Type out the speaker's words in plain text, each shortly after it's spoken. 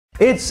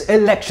It's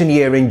election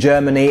year in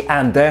Germany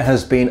and there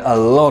has been a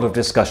lot of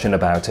discussion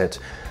about it.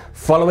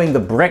 Following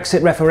the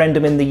Brexit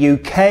referendum in the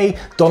UK,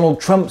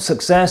 Donald Trump's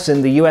success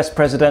in the US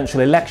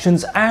presidential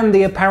elections and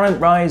the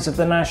apparent rise of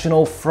the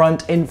National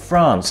Front in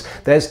France,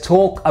 there's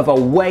talk of a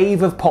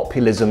wave of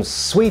populism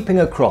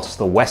sweeping across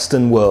the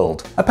Western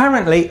world.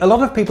 Apparently, a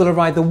lot of people are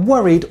either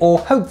worried or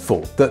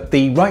hopeful that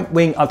the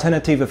right-wing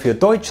Alternative für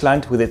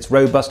Deutschland, with its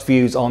robust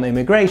views on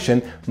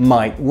immigration,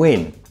 might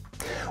win.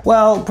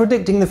 Well,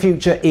 predicting the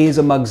future is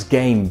a mug's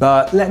game,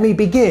 but let me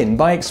begin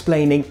by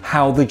explaining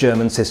how the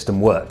German system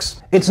works.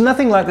 It's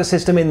nothing like the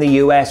system in the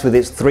US with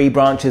its three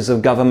branches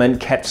of government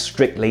kept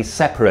strictly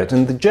separate,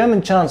 and the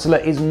German Chancellor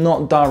is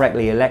not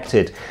directly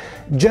elected.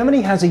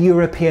 Germany has a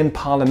European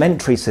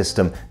parliamentary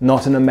system,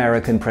 not an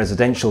American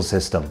presidential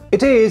system.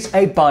 It is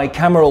a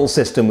bicameral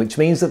system, which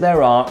means that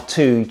there are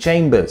two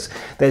chambers.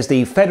 There's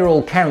the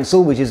Federal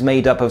Council, which is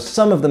made up of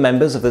some of the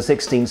members of the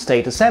 16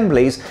 state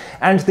assemblies,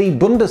 and the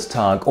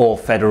Bundestag, or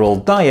Federal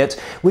Diet,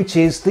 which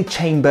is the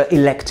chamber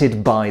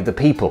elected by the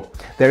people.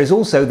 There is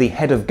also the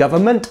head of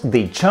government,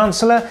 the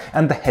Chancellor,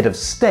 and the head of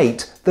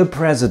state, the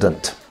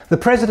President. The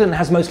President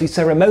has mostly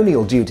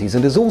ceremonial duties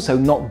and is also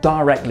not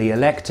directly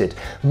elected,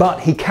 but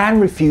he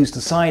can refuse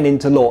to sign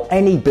into law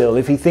any bill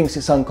if he thinks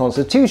it's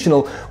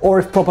unconstitutional or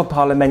if proper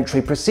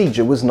parliamentary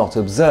procedure was not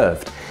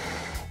observed.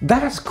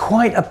 That's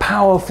quite a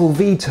powerful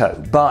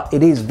veto, but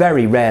it is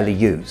very rarely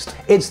used.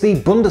 It's the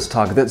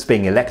Bundestag that's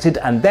being elected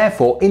and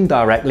therefore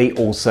indirectly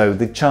also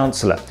the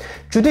Chancellor.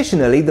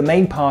 Traditionally, the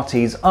main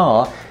parties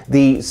are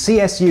the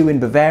CSU in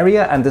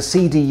Bavaria and the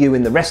CDU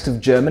in the rest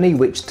of Germany,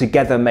 which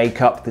together make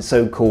up the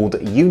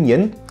so-called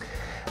Union,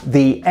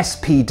 the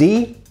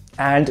SPD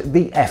and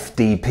the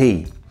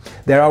FDP.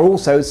 There are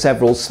also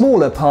several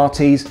smaller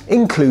parties,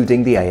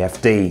 including the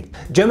AfD.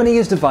 Germany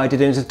is divided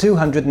into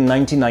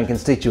 299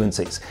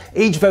 constituencies.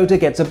 Each voter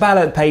gets a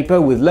ballot paper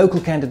with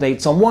local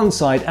candidates on one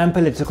side and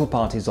political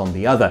parties on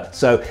the other,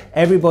 so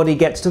everybody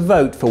gets to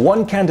vote for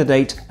one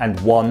candidate and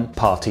one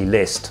party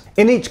list.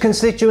 In each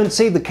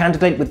constituency, the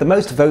candidate with the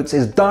most votes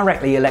is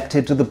directly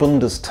elected to the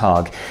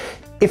Bundestag.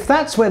 If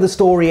that's where the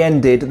story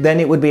ended, then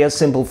it would be a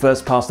simple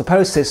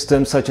first-past-the-post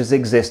system such as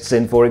exists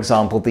in, for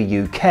example,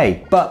 the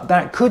UK, but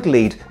that could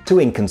lead to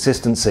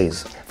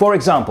inconsistencies. For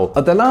example,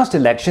 at the last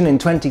election in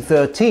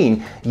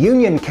 2013,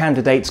 Union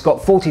candidates got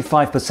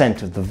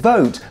 45% of the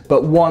vote,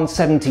 but won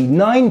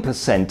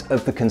 79%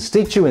 of the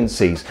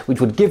constituencies,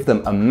 which would give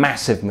them a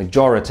massive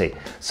majority.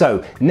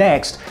 So,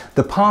 next,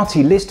 the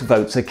party list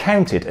votes are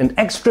counted and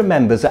extra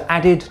members are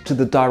added to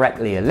the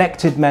directly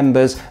elected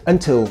members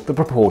until the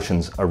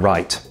proportions are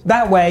right.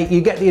 That way,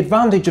 you get the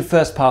advantage of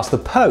first past the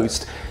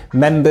post,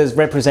 members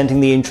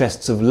representing the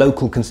interests of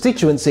local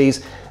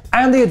constituencies,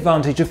 and the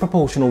advantage of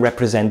proportional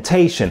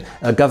representation,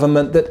 a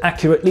government that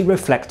accurately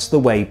reflects the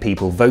way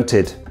people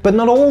voted. But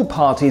not all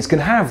parties can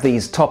have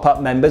these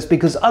top-up members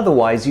because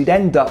otherwise you'd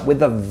end up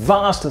with a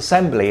vast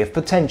assembly of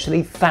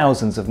potentially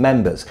thousands of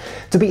members.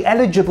 To be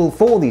eligible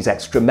for these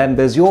extra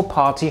members, your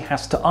party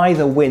has to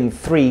either win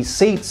 3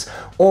 seats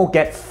or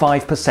get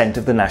 5%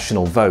 of the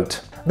national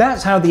vote.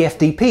 That's how the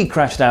FDP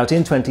crashed out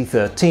in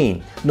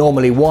 2013.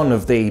 Normally one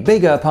of the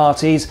bigger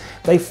parties,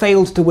 they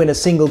failed to win a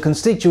single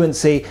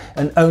constituency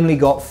and only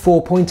got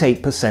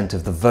 4.8%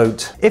 of the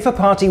vote. If a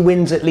party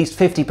wins at least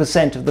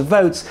 50% of the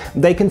votes,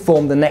 they can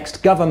form the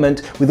next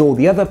government with all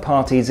the other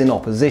parties in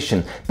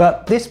opposition.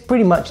 But this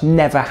pretty much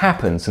never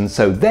happens, and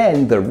so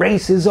then the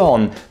race is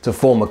on to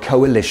form a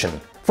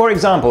coalition. For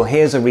example,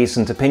 here's a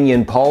recent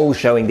opinion poll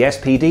showing the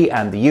SPD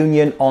and the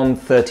Union on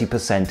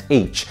 30%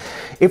 each.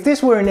 If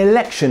this were an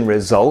election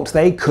result,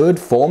 they could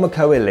form a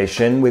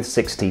coalition with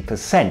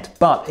 60%.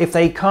 But if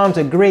they can't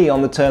agree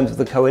on the terms of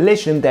the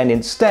coalition, then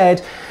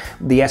instead,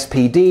 the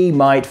SPD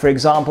might, for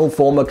example,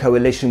 form a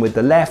coalition with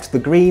the Left, the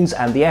Greens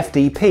and the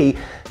FDP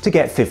to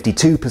get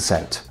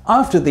 52%.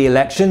 After the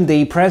election,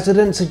 the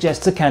President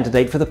suggests a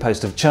candidate for the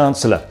post of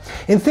Chancellor.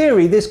 In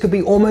theory, this could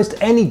be almost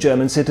any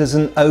German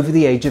citizen over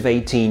the age of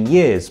 18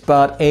 years,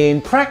 but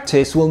in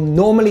practice will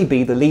normally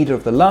be the leader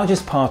of the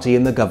largest party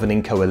in the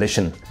governing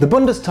coalition. The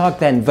Bundestag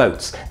then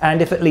votes,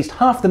 and if at least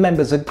half the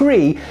members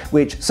agree,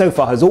 which so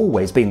far has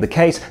always been the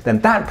case,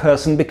 then that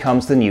person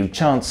becomes the new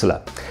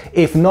Chancellor.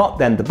 If not,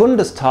 then the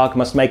Bundestag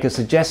must make a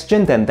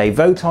suggestion, then they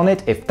vote on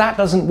it. If that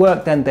doesn't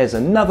work, then there's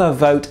another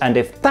vote, and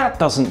if that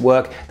doesn't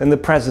work, then the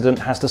President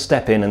has to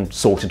step in and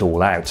sort it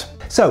all out.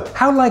 So,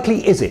 how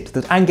likely is it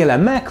that Angela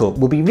Merkel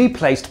will be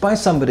replaced by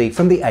somebody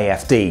from the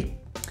AfD?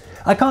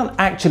 I can't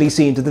actually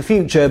see into the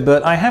future,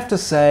 but I have to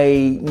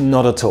say,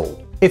 not at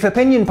all. If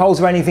opinion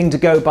polls are anything to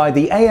go by,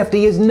 the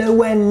AfD is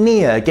nowhere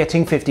near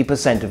getting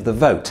 50% of the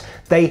vote.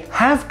 They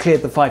have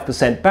cleared the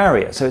 5%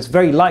 barrier, so it's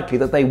very likely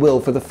that they will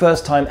for the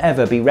first time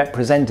ever be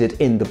represented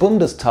in the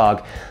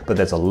Bundestag, but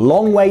there's a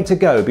long way to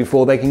go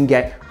before they can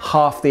get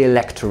half the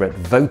electorate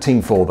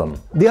voting for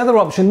them. The other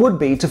option would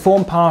be to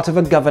form part of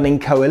a governing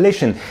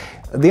coalition.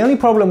 The only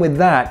problem with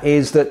that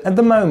is that at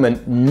the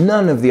moment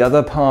none of the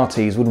other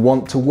parties would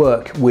want to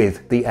work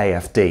with the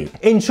AfD.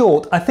 In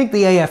short, I think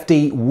the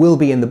AfD will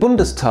be in the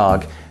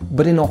Bundestag,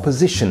 but in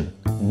opposition,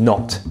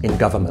 not in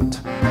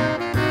government.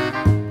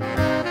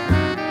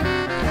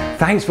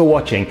 Thanks for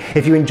watching.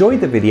 If you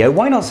enjoyed the video,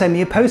 why not send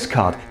me a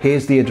postcard?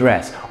 Here's the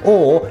address.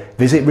 Or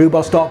visit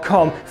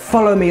Rewboss.com,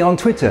 follow me on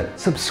Twitter,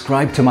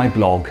 subscribe to my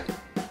blog.